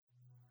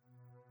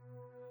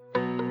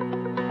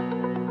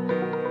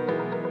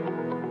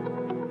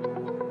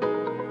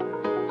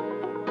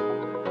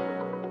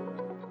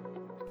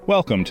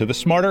Welcome to the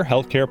Smarter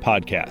Healthcare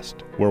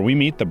Podcast, where we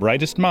meet the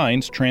brightest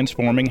minds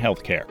transforming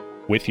healthcare,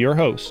 with your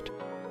host,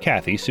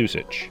 Kathy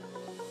Susich.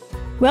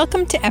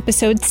 Welcome to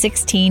episode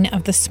 16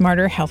 of the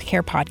Smarter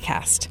Healthcare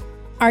Podcast.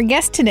 Our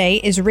guest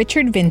today is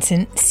Richard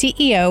Vincent,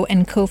 CEO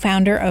and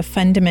co-founder of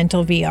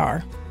Fundamental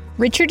VR.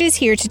 Richard is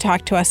here to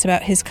talk to us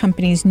about his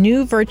company's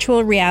new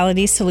virtual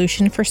reality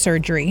solution for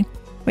surgery,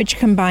 which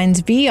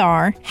combines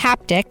VR,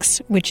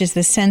 haptics, which is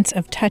the sense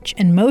of touch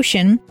and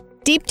motion,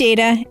 deep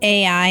data,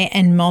 AI,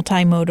 and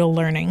multimodal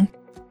learning.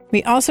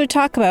 We also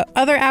talk about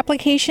other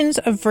applications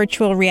of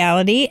virtual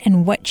reality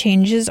and what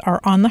changes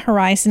are on the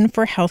horizon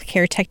for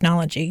healthcare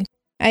technology.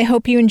 I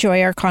hope you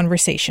enjoy our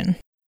conversation.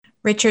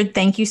 Richard,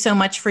 thank you so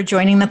much for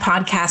joining the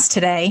podcast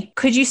today.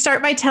 Could you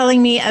start by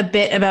telling me a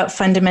bit about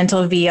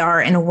Fundamental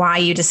VR and why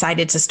you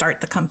decided to start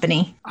the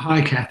company?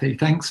 Hi, Kathy.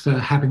 Thanks for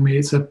having me.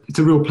 It's a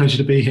real pleasure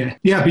to be here.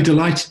 Yeah, I'd be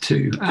delighted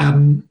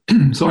to.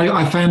 So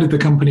I founded the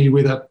company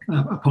with a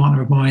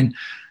partner of mine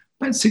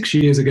about 6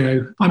 years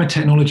ago. I'm a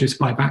technologist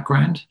by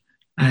background,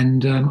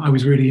 and I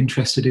was really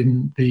interested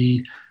in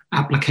the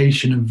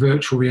application of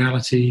virtual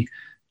reality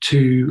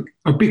to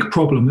a big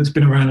problem that's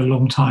been around a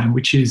long time,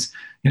 which is,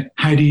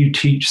 how do you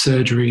teach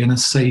surgery in a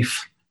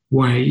safe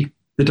way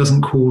that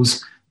doesn't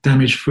cause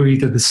damage for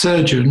either the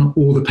surgeon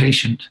or the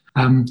patient?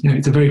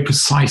 It's a very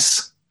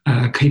precise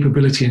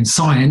capability in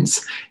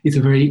science. It's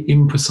a very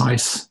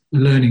imprecise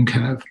learning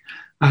curve.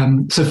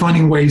 So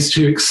finding ways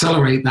to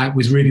accelerate that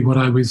was really what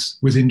I was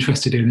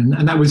interested in,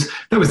 and that was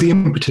the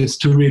impetus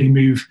to really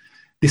move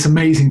this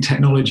amazing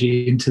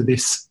technology into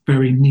this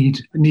very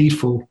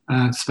needful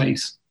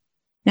space.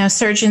 Now,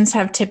 surgeons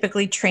have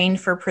typically trained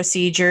for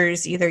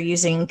procedures either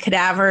using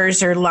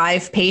cadavers or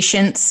live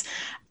patients.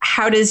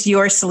 How does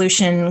your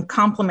solution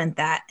complement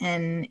that?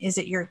 And is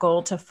it your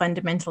goal to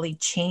fundamentally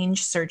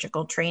change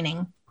surgical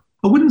training?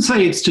 I wouldn't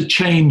say it's to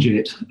change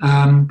it,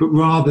 but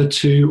rather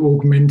to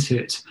augment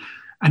it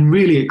and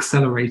really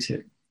accelerate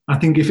it. I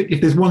think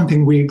if there's one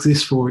thing we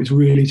exist for, it's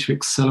really to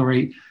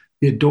accelerate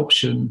the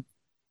adoption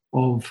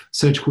of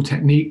surgical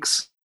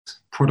techniques,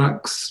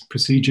 products,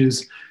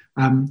 procedures,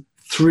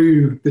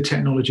 through the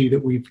technology that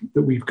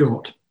we've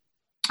got.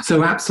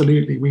 So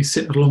absolutely, we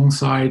sit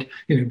alongside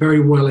very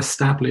well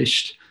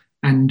established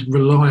and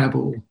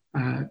reliable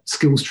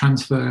skills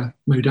transfer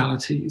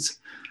modalities.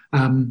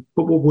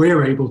 But what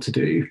we're able to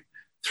do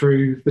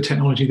through the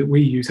technology that we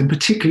use, and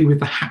particularly with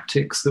the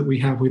haptics that we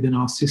have within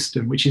our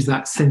system, which is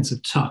that sense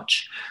of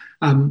touch,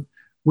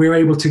 we're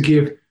able to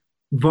give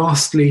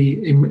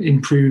vastly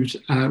improved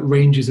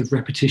ranges of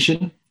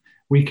repetition.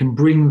 We can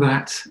bring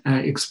that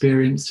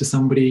experience to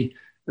somebody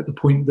at the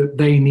point that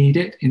they need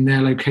it in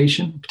their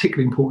location,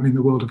 particularly important in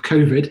the world of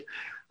COVID.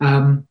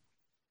 And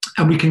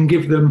we can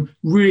give them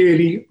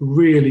really,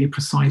 really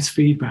precise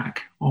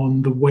feedback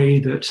on the way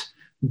that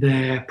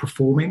they're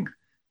performing,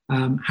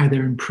 how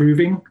they're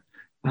improving,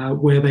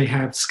 where they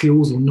have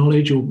skills or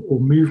knowledge or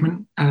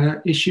movement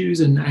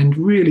issues, and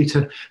really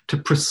to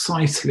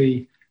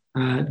precisely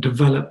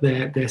develop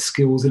their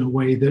skills in a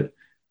way that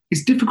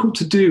is difficult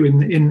to do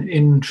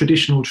in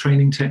traditional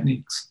training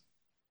techniques.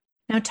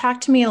 Now,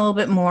 talk to me a little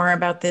bit more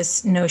about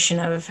this notion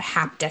of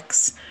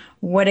haptics.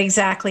 What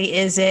exactly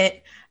is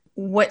it?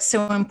 What's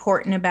so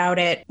important about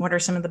it? What are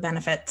some of the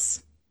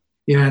benefits?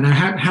 Yeah, now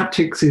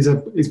haptics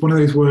is one of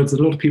those words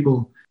that a lot of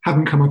people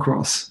haven't come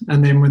across.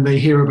 And then when they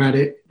hear about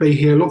it, they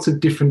hear lots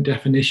of different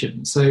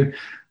definitions. So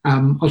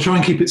I'll try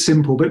and keep it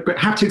simple, but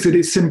haptics at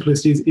its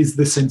simplest is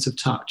the sense of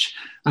touch.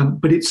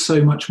 But it's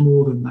so much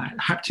more than that.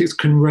 Haptics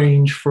can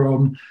range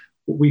from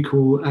what we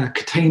call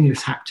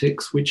cutaneous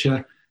haptics, which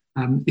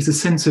is a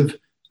sense of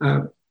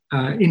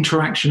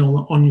interaction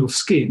on your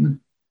skin,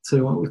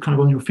 so kind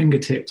of on your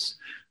fingertips,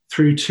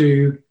 through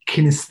to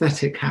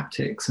kinesthetic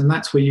haptics. And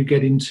that's where you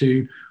get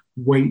into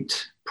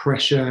weight,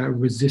 pressure,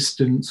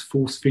 resistance,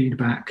 force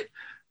feedback.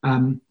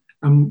 And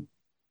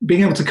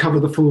being able to cover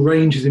the full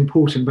range is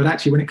important, but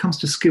actually when it comes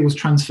to skills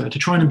transfer, to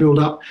try and build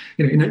up,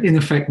 in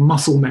effect,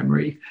 muscle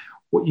memory,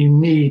 what you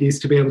need is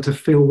to be able to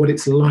feel what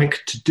it's like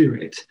to do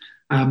it.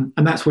 And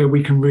that's where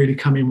we can really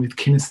come in with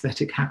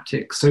kinesthetic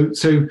haptics.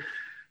 So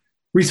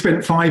we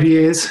spent 5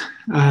 years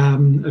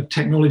of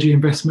technology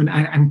investment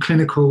and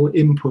clinical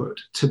input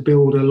to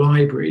build a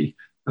library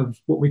of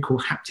what we call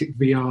haptic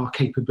VR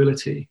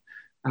capability,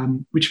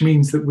 which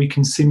means that we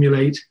can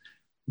simulate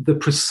the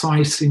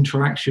precise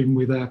interaction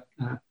with a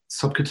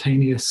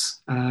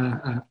subcutaneous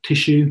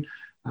tissue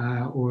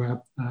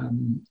or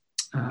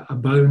a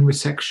bone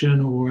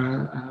resection or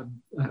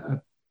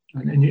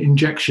an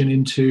injection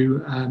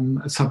into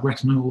a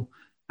subretinal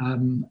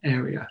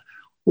area.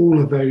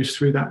 All of those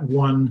through that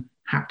one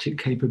haptic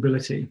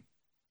capability.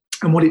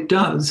 And what it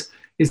does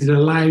is it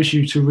allows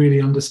you to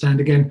really understand,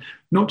 again,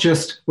 not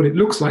just what it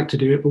looks like to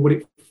do it, but what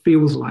it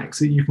feels like,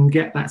 so that you can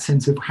get that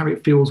sense of how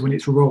it feels when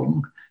it's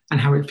wrong and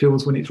how it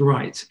feels when it's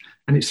right.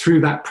 And it's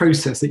through that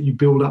process that you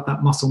build up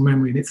that muscle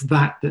memory. And it's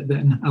that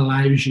then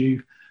allows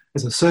you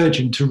as a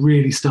surgeon to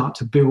really start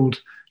to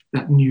build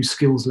that new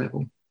skills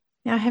level.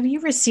 Now, have you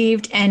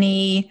received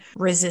any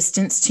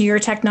resistance to your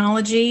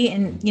technology?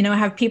 And,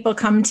 have people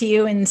come to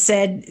you and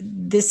said,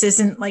 this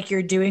isn't like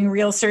you're doing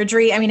real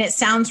surgery? I mean, it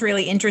sounds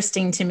really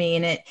interesting to me,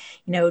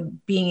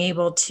 and being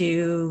able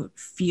to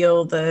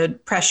feel the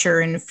pressure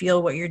and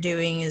feel what you're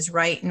doing is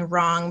right and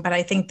wrong. But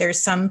I think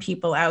there's some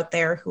people out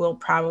there who will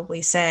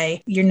probably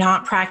say, you're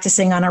not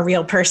practicing on a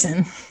real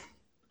person.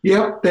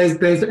 Yeah, there's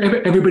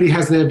everybody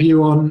has their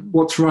view on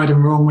what's right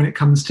and wrong when it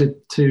comes to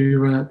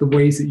the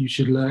ways that you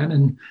should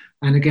learn.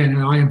 And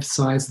again, I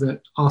emphasize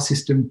that our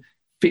system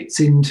fits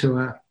into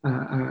a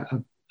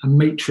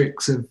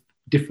matrix of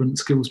different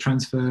skills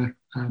transfer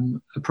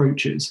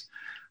approaches.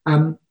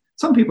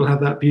 Some people have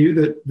that view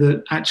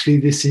that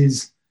actually this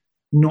is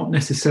not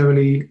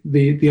necessarily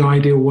the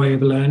ideal way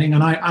of learning.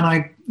 And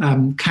I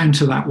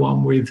counter that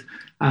one with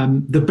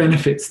the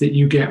benefits that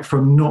you get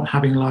from not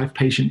having live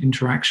patient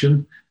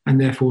interaction and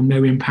therefore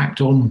no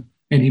impact on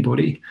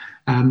anybody.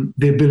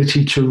 The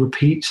ability to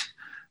repeat,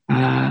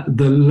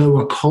 the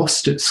lower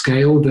cost at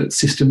scale that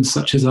systems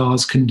such as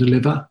ours can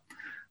deliver,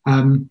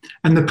 and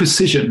the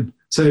precision.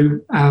 So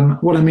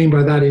what I mean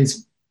by that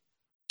is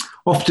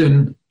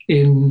often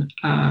in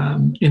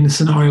the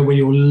scenario where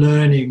you're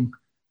learning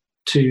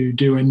to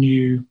do a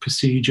new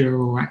procedure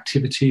or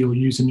activity or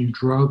use a new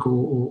drug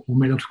or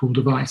medical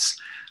device,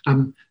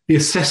 the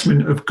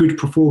assessment of good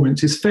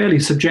performance is fairly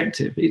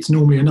subjective. It's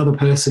normally another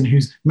person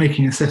who's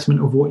making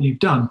assessment of what you've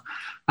done.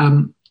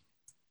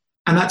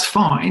 And that's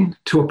fine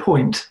to a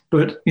point,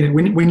 but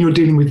when you're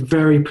dealing with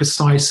very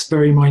precise,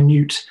 very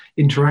minute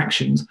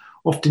interactions,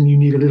 often you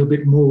need a little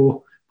bit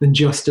more than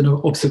just an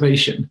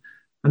observation.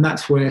 And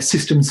that's where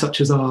systems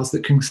such as ours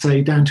that can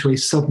say down to a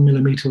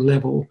sub-millimeter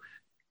level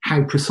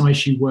how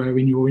precise you were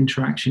in your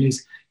interaction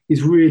is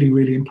really,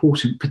 really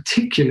important,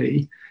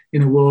 particularly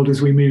in a world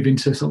as we move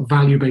into sort of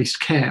value-based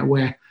care,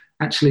 where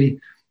actually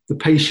the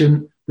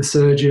patient, the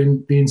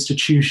surgeon, the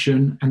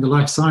institution, and the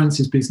life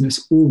sciences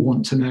business all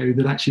want to know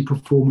that actually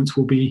performance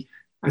will be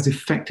as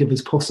effective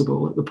as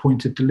possible at the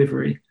point of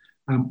delivery.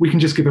 We can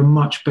just give a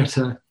much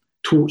better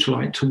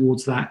torchlight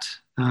towards that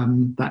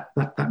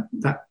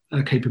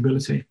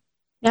capability.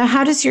 Now,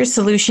 how does your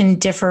solution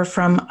differ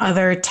from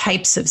other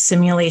types of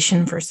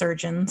simulation for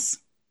surgeons?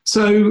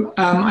 So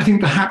I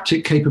think the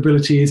haptic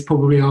capability is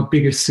probably our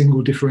biggest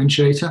single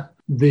differentiator.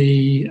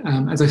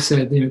 As I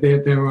said,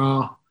 there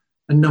are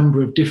a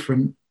number of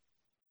different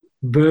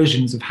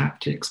versions of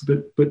haptics,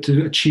 but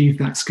to achieve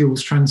that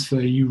skills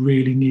transfer, you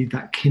really need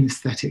that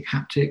kinesthetic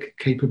haptic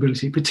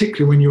capability,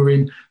 particularly when you're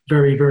in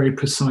very, very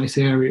precise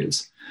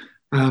areas.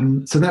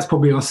 So that's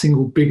probably our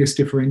single biggest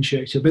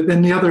differentiator. But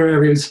then the other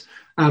areas,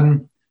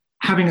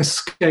 having a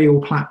scale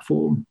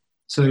platform.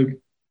 So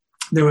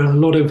there are a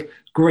lot of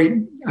great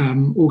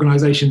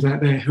organizations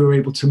out there who are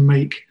able to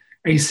make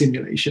a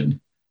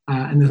simulation.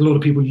 And there's a lot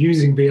of people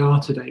using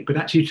VR today, but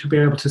actually to be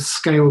able to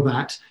scale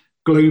that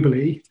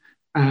globally,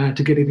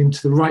 to get it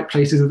into the right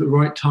places at the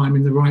right time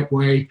in the right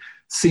way,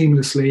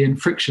 seamlessly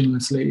and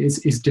frictionlessly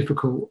is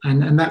difficult.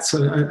 And that's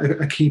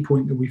a key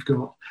point that we've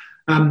got.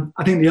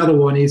 I think the other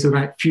one is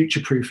about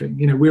future-proofing.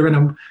 We're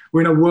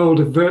in a world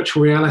of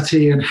virtual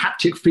reality and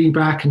haptic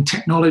feedback and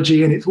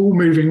technology, and it's all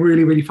moving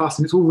really, really fast,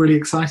 and it's all really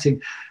exciting.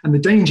 And the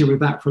danger with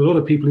that for a lot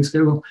of people is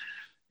go, well,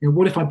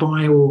 what if I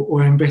buy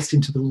or invest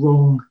into the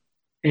wrong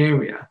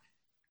area?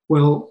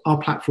 Well, our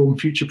platform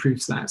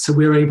future-proofs that, so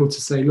we're able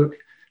to say, look,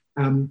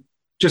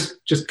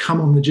 just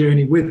come on the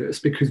journey with us,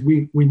 because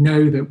we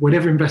know that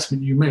whatever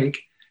investment you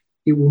make,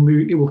 it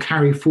will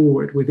carry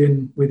forward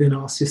within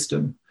our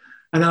system.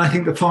 And then I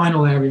think the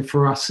final area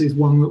for us is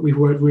one that we've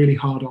worked really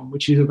hard on,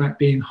 which is about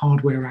being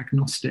hardware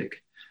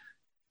agnostic.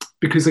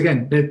 Because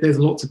again, there's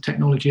lots of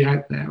technology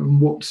out there, and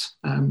what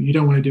you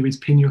don't want to do is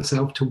pin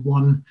yourself to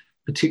one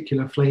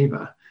particular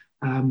flavor.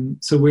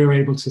 So we're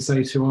able to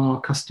say to our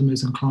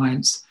customers and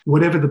clients,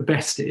 whatever the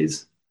best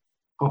is,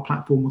 our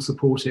platform will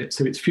support it.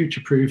 So it's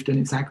future-proofed and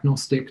it's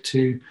agnostic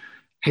to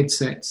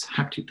headsets,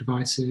 haptic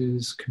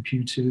devices,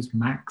 computers,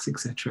 Macs,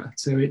 etc.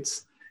 So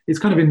it's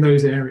kind of in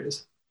those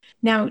areas.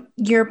 Now,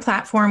 your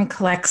platform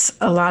collects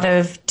a lot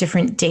of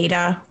different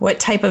data. What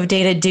type of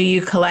data do you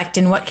collect,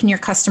 and what can your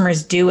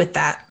customers do with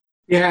that?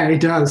 Yeah,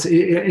 it does.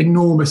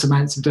 Enormous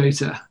amounts of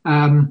data.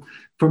 From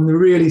the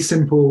really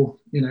simple,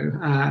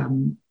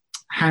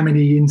 how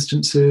many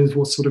instances,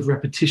 what sort of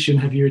repetition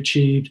have you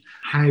achieved,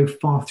 how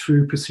far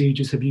through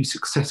procedures have you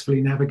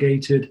successfully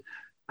navigated.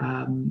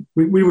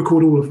 We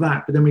record all of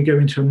that, but then we go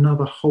into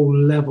another whole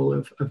level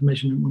of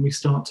measurement when we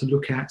start to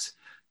look at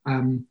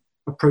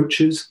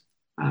approaches,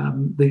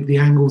 the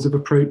angles of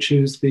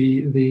approaches,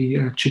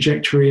 the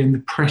trajectory and the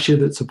pressure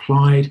that's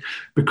applied.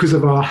 Because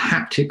of our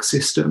haptic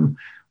system,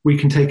 we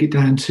can take it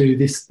down to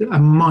a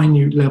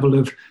minute level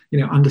of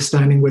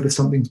understanding whether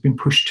something's been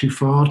pushed too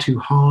far, too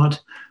hard.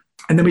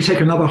 And then we take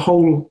another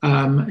whole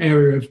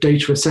area of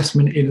data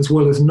assessment in, as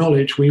well as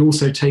knowledge. We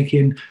also take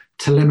in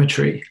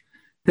telemetry.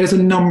 There's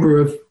a number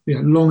of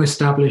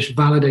long-established,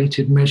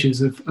 validated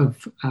measures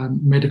of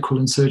medical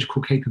and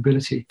surgical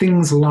capability.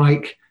 Things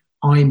like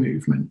eye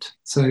movement.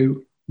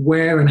 So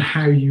where and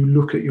how you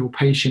look at your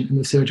patient in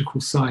the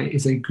surgical site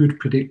is a good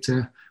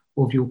predictor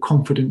of your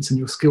confidence and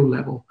your skill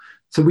level.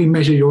 So we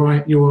measure your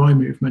eye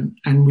movement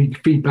and we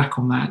feed back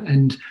on that.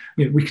 And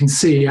we can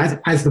see,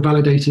 as the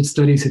validated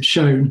studies have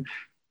shown,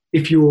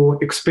 if you're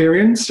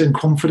experienced and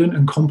confident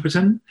and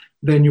competent,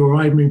 then your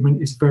eye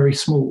movement is very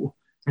small.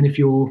 And if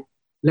you're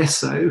less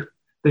so,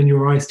 then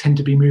your eyes tend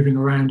to be moving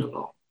around a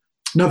lot.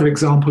 Another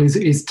example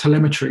is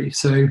telemetry.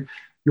 So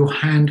your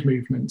hand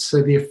movements,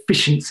 so the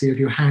efficiency of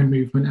your hand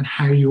movement and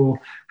how your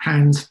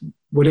hands,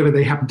 whatever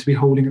they happen to be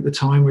holding at the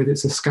time, whether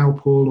it's a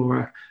scalpel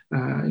or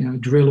a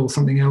drill or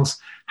something else,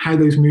 how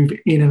those move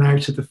in and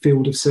out of the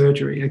field of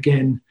surgery.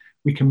 Again,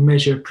 we can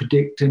measure,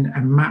 predict, and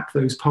map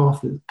those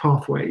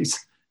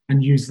pathways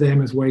and use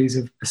them as ways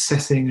of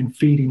assessing and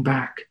feeding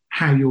back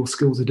how your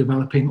skills are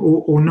developing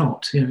or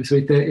not. So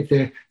if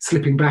they're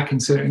slipping back in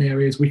certain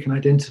areas, we can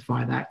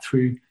identify that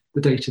through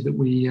the data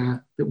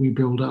that we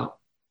build up.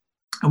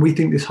 And we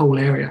think this whole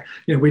area,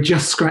 we're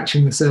just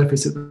scratching the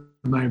surface at the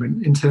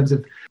moment in terms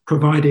of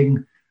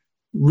providing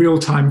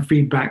real-time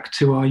feedback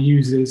to our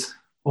users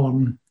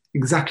on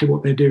exactly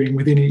what they're doing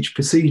within each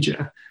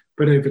procedure.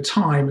 But over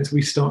time, as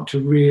we start to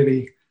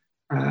really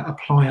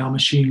apply our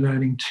machine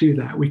learning to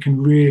that, we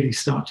can really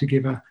start to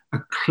give a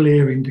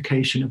clear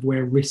indication of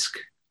where risk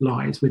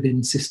lies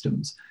within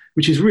systems,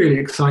 which is really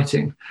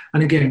exciting.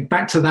 And again,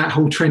 back to that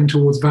whole trend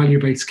towards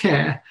value-based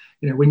care,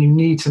 when you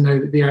need to know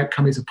that the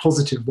outcome is a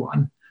positive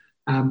one,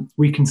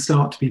 we can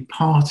start to be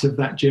part of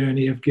that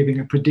journey of giving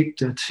a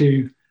predictor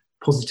to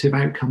positive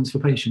outcomes for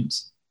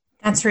patients.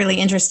 That's really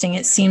interesting.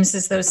 It seems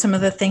as though some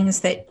of the things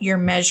that you're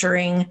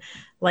measuring,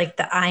 like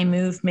the eye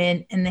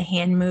movement and the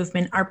hand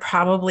movement, are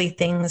probably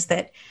things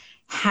that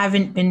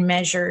haven't been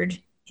measured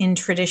in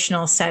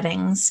traditional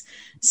settings.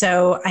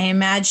 So I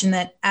imagine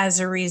that as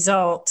a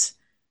result,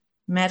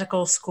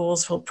 medical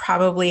schools will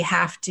probably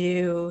have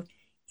to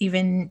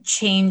even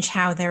change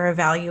how they're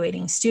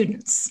evaluating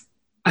students.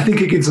 I think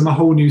it gives them a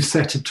whole new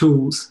set of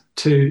tools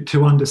to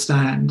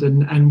understand.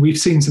 And we've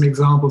seen some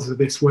examples of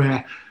this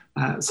where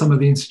some of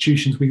the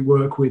institutions we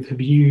work with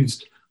have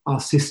used our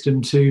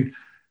system to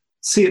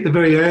see at the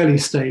very early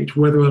stage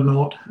whether or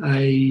not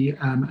a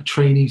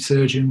trainee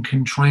surgeon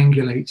can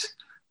triangulate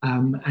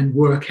and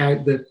work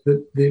out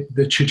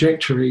the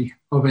trajectory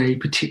of a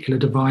particular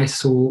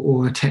device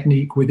or a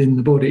technique within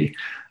the body.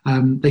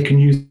 They can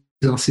use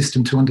our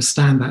system to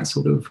understand that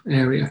sort of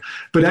area.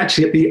 But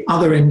actually at the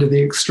other end of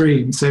the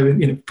extreme, so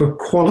for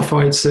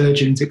qualified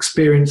surgeons,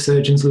 experienced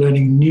surgeons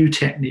learning new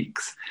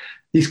techniques,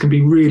 these can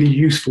be really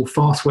useful,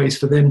 fast ways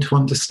for them to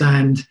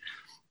understand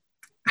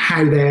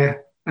how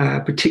their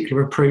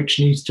particular approach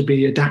needs to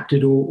be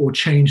adapted or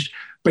changed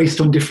based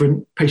on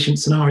different patient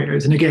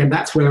scenarios. And again,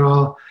 that's where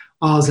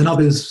ours and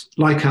others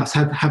like us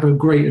have a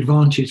great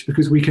advantage,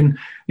 because we can,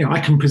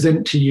 I can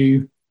present to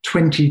you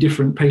 20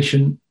 different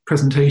patient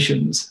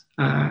presentations,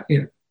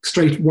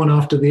 straight one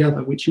after the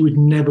other, which you would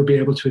never be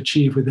able to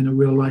achieve within a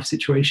real life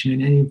situation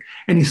in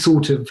any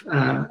sort of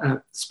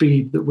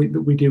speed that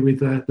we do with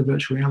the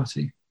virtual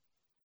reality.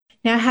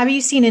 Now, have you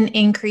seen an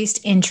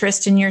increased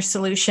interest in your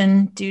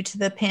solution due to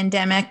the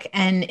pandemic?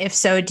 And if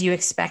so, do you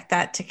expect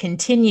that to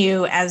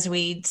continue as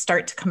we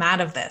start to come out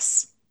of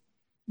this?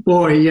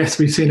 Boy, yes,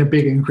 we've seen a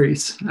big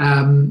increase.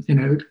 I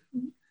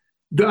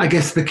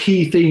guess the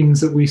key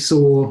themes that we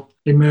saw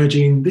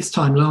emerging this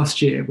time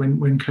last year when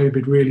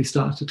COVID really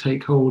started to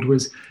take hold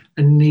was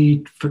a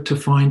need to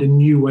find a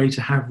new way to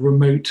have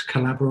remote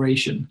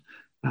collaboration,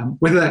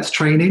 whether that's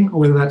training or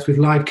whether that's with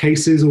live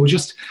cases or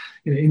just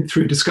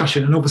through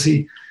discussion. And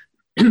obviously,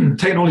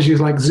 technologies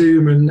like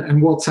Zoom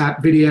and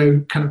WhatsApp video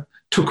kind of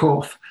took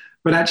off.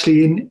 But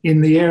actually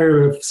in the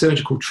area of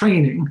surgical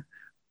training,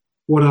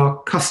 what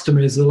our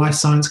customers, the life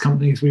science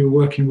companies we were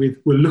working with,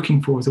 were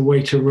looking for as a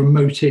way to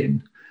remote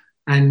in.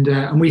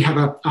 And we have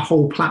a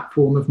whole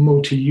platform of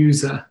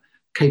multi-user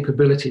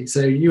capability.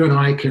 So you and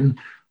I can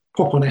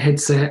pop on a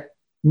headset,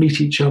 meet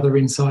each other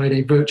inside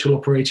a virtual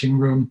operating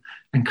room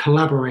and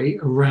collaborate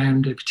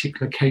around a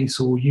particular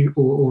case or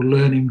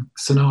learning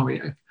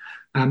scenario.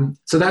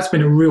 So that's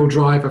been a real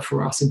driver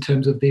for us in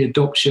terms of the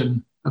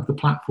adoption of the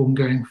platform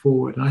going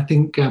forward. And I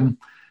think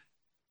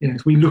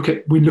as we look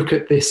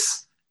at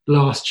this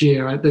last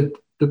year,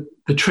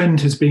 the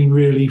trend has been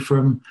really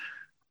from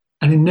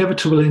an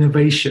inevitable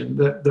innovation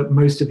that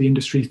most of the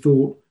industry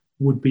thought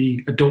would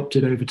be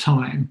adopted over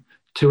time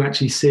to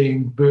actually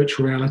seeing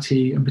virtual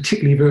reality, and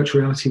particularly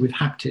virtual reality with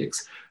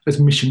haptics, as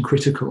mission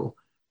critical,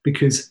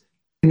 because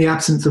in the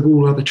absence of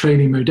all other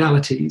training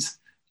modalities,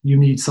 you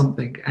need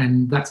something,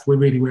 and that's where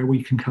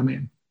we can come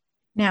in.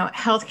 Now,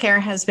 healthcare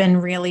has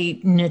been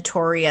really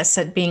notorious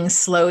at being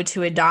slow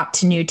to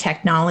adopt new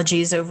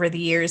technologies over the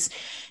years.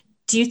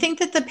 Do you think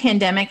that the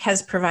pandemic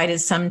has provided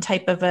some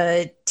type of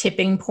a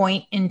tipping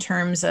point in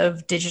terms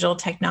of digital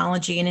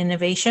technology and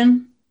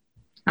innovation?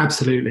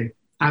 Absolutely.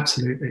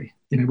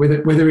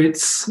 Whether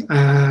it's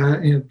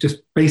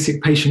just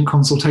basic patient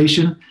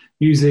consultation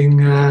using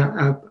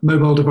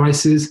mobile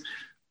devices,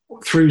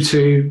 through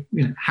to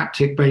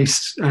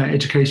haptic-based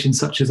education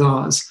such as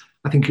ours,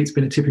 I think it's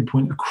been a tipping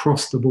point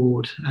across the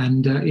board.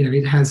 And,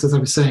 it has, as I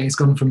was saying, it's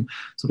gone from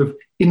sort of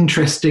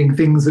interesting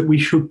things that we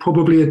should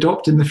probably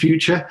adopt in the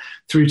future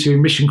through to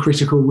mission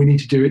critical, we need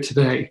to do it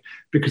today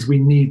because we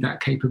need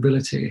that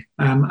capability.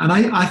 And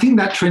I think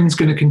that trend's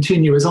going to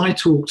continue. As I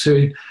talk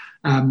to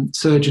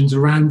surgeons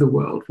around the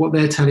world, what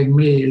they're telling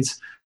me is,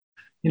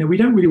 we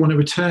don't really want to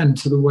return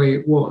to the way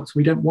it was.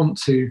 We don't want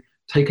to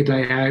take a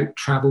day out,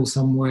 travel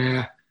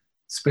somewhere,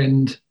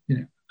 spend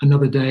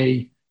another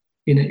day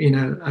in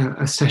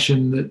a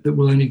session that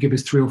will only give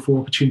us 3 or 4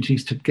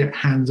 opportunities to get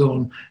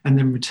hands-on and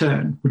then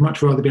return. We'd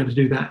much rather be able to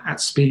do that at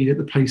speed at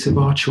the place of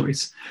our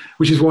choice,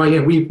 which is why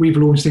we've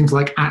launched things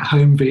like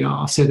at-home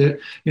VR, so that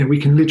we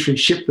can literally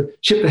ship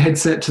the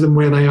headset to them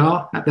where they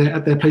are at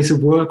their place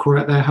of work or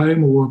at their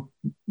home or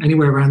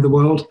anywhere around the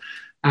world,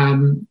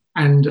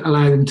 and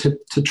allow them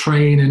to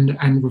train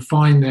and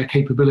refine their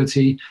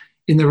capability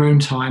in their own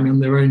time, in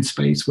their own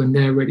space when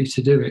they're ready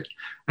to do it.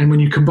 And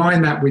when you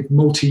combine that with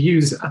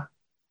multi-user,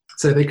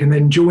 so they can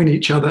then join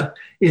each other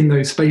in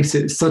those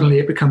spaces, suddenly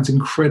it becomes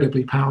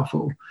incredibly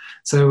powerful.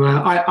 So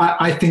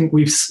I think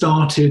we've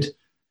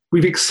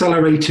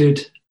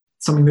accelerated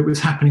something that was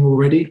happening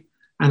already,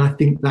 and I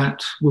think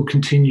that will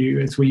continue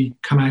as we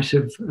come out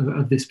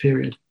of this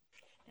period.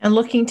 And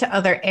looking to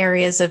other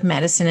areas of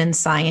medicine and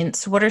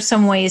science, what are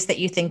some ways that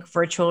you think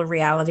virtual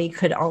reality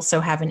could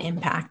also have an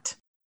impact?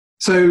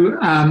 So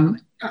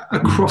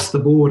across the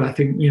board, I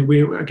think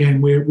we're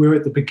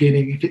at the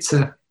beginning. If it's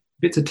a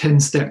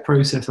 10-step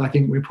process, I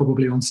think we're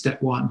probably on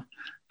step 1.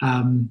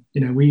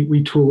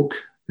 We talk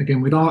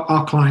again with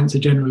our clients are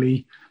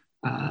generally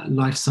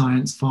life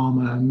science,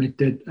 pharma,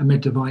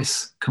 med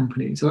device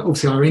companies. So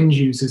obviously, our end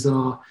users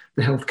are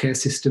the healthcare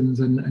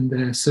systems and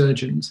their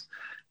surgeons.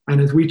 And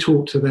as we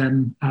talk to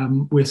them,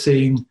 we're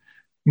seeing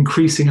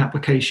increasing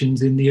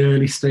applications in the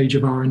early stage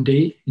of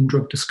R&D, in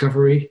drug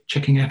discovery,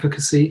 checking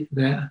efficacy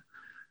there.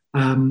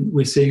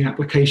 We're seeing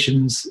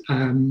applications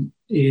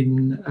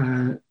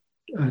in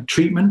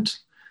treatment.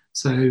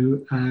 So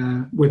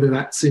whether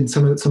that's in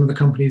some of the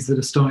companies that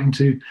are starting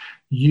to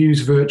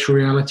use virtual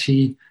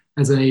reality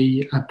as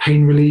a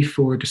pain relief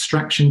or a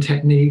distraction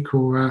technique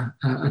or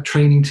a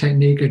training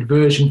technique,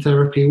 adversion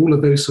therapy, all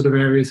of those sort of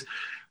areas,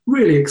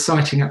 really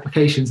exciting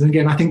applications. And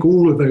again, I think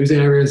all of those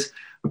areas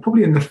are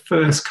probably in the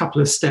first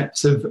couple of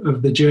steps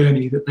of the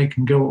journey that they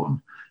can go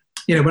on.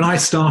 When I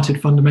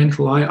started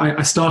Fundamental,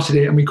 I started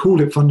it and we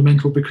called it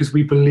Fundamental because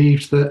we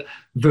believed that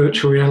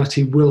virtual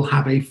reality will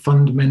have a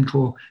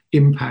fundamental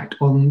impact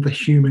on the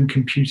human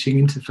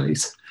computing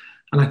interface.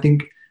 And I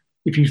think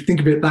if you think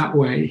of it that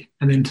way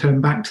and then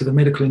turn back to the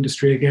medical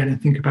industry again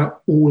and think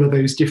about all of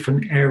those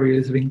different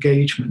areas of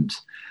engagement,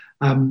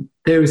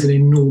 there is an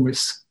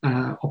enormous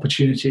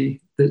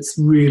opportunity that's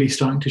really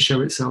starting to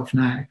show itself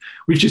now.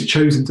 We've just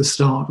chosen to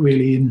start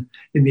really in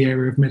the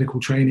area of medical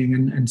training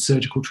and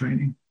surgical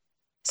training.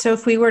 So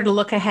if we were to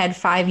look ahead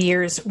 5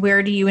 years,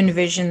 where do you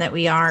envision that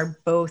we are,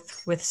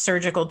 both with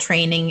surgical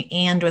training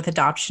and with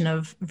adoption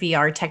of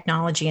VR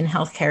technology in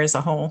healthcare as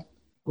a whole?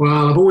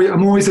 Well,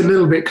 I'm always a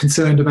little bit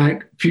concerned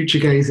about future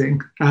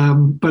gazing,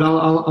 but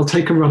I'll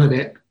take a run at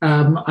it.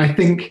 I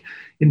think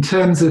in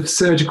terms of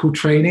surgical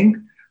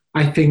training,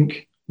 I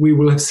think we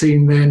will have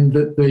seen then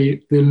that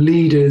the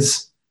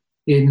leaders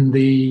in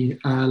the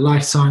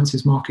life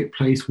sciences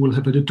marketplace will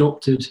have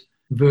adopted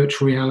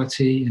virtual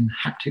reality and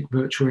haptic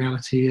virtual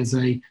reality as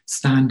a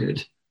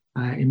standard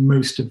in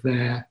most of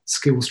their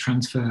skills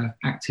transfer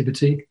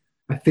activity.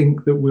 I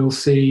think that we'll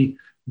see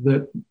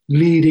that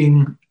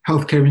leading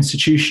healthcare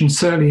institutions,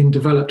 certainly in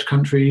developed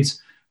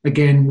countries,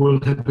 again, will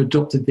have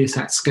adopted this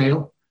at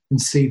scale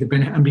and see the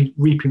benefit and be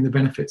reaping the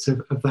benefits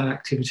of that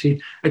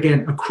activity.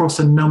 Again, across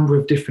a number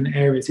of different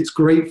areas. It's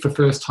great for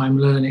first-time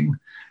learning,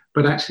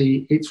 but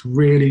actually it's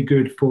really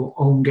good for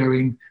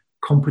ongoing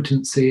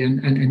competency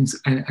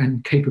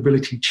and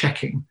capability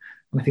checking.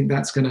 And I think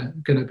that's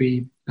going to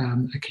be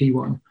a key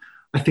one.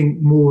 I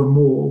think more and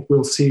more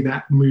we'll see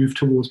that move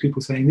towards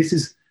people saying this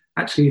is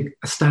actually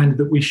a standard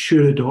that we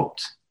should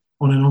adopt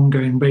on an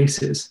ongoing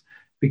basis,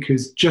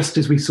 because just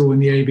as we saw in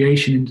the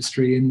aviation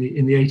industry in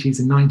the 80s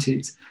and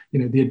 90s,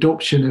 the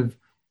adoption of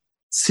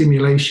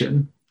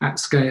simulation at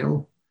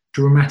scale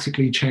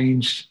dramatically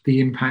changed the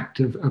impact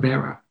of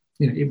error.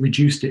 It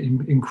reduced it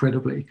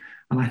incredibly.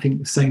 And I think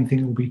the same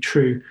thing will be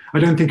true. I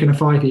don't think in a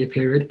 5-year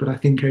period, but I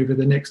think over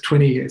the next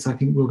 20 years, I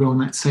think we'll go on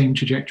that same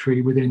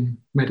trajectory within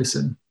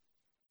medicine.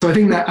 So I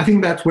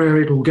think that's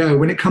where it will go.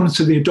 When it comes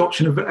to the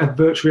adoption of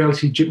virtual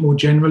reality more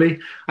generally,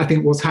 I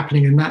think what's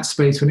happening in that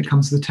space when it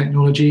comes to the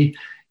technology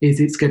is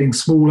it's getting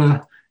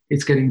smaller,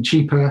 it's getting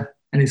cheaper,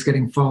 and it's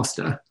getting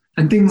faster.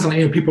 And things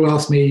like, people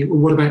ask me, well,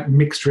 what about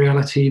mixed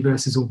reality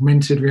versus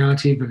augmented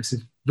reality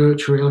versus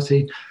virtual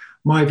reality?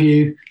 My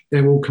view,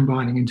 they're all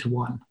combining into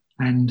one.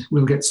 And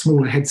we'll get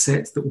smaller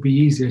headsets that will be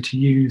easier to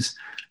use,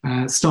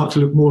 start to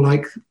look more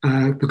like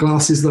the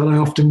glasses that I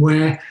often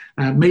wear,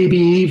 maybe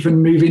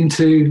even move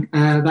into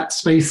that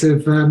space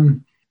of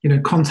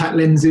contact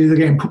lenses,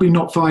 again, probably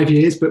not 5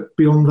 years, but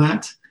beyond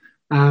that.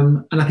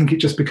 And I think it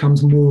just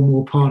becomes more and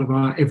more part of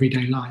our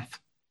everyday life.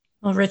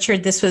 Well,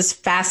 Richard, this was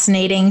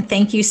fascinating.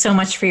 Thank you so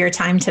much for your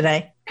time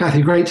today.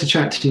 Kathy, great to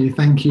chat to you.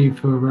 Thank you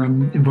for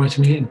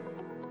inviting me in.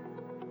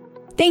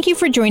 Thank you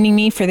for joining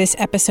me for this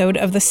episode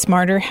of the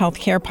Smarter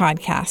Healthcare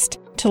Podcast.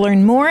 To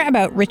learn more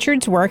about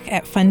Richard's work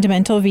at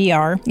Fundamental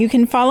VR, you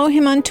can follow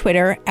him on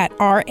Twitter at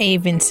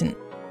 @RAVincent.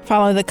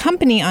 Follow the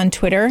company on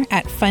Twitter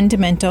at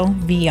Fundamental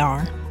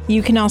VR.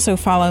 You can also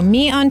follow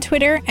me on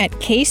Twitter at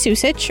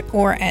KSusich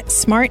or at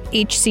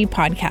SmartHC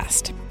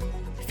Podcast.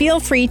 Feel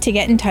free to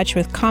get in touch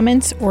with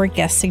comments or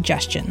guest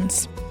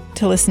suggestions.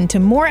 To listen to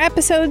more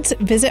episodes,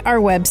 visit our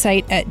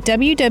website at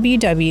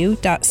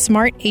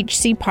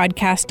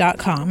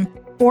www.smarthcpodcast.com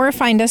or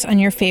find us on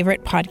your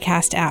favorite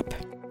podcast app.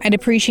 I'd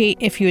appreciate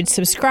if you would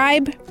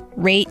subscribe,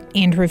 rate,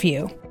 and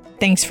review.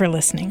 Thanks for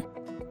listening.